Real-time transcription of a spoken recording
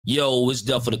Yo, it's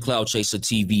Duff for the Cloud Chaser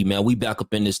TV, man. We back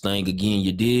up in this thing again,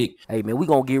 you dig? Hey, man, we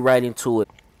gonna get right into it.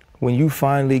 When you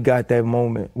finally got that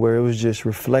moment where it was just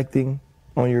reflecting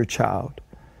on your child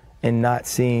and not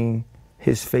seeing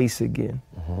his face again,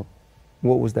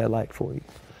 what was that like for you?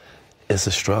 It's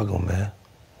a struggle, man.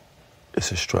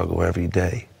 It's a struggle every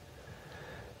day.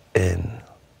 And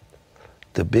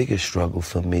the biggest struggle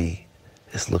for me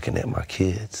is looking at my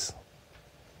kids,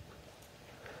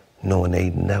 knowing they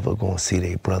never gonna see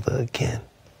their brother again.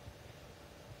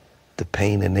 The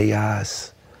pain in their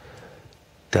eyes,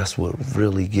 that's what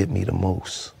really get me the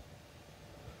most.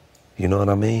 You know what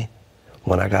I mean?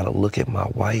 When I gotta look at my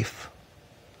wife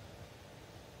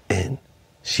and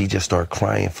she just start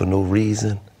crying for no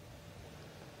reason,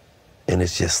 and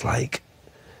it's just like,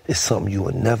 it's something you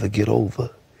will never get over.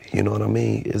 You know what I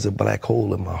mean? It's a black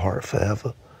hole in my heart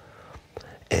forever.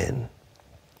 And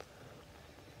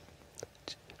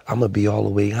I'm gonna be all the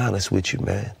way honest with you,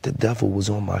 man. The devil was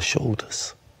on my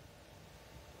shoulders.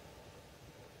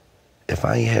 If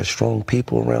I ain't had strong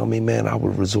people around me, man, I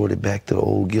would have resorted back to the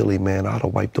old Gillie, man. I'd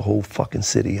have wiped the whole fucking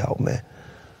city out, man.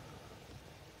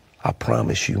 I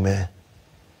promise you, man.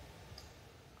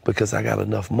 Because I got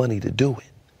enough money to do it.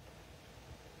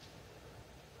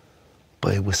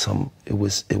 But it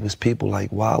was people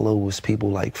like Wallow, it was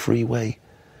people like Freeway.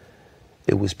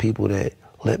 It was people that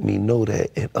let me know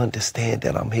that and understand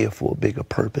that I'm here for a bigger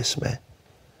purpose, man.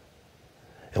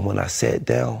 And when I sat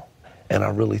down and I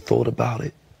really thought about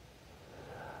it,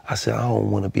 I said, I don't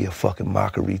want to be a fucking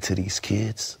mockery to these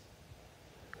kids.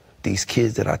 These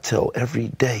kids that I tell every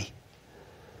day.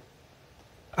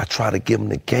 I try to give them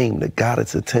the game, the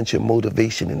guidance, attention,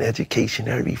 motivation, and education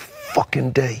every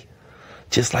fucking day.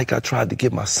 Just like I tried to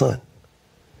give my son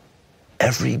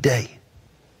every day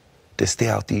to stay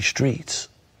out these streets.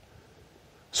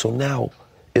 So now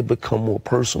it become more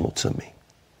personal to me.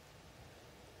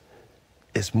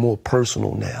 It's more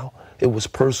personal now. It was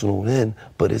personal then,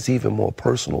 but it's even more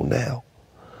personal now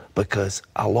because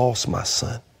I lost my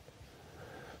son.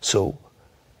 So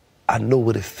I know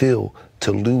what it feels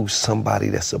to lose somebody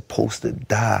that's supposed to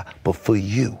die but for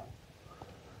you.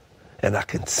 And I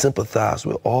can sympathize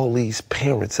with all these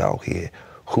parents out here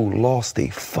who lost a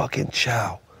fucking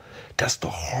child. That's the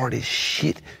hardest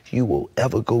shit you will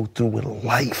ever go through in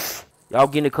life. Y'all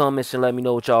get in the comments and let me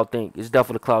know what y'all think. It's Duff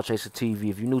for the Cloud Chaser TV.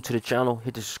 If you're new to the channel,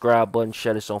 hit the subscribe button,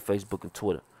 share this on Facebook and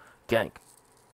Twitter. Gang.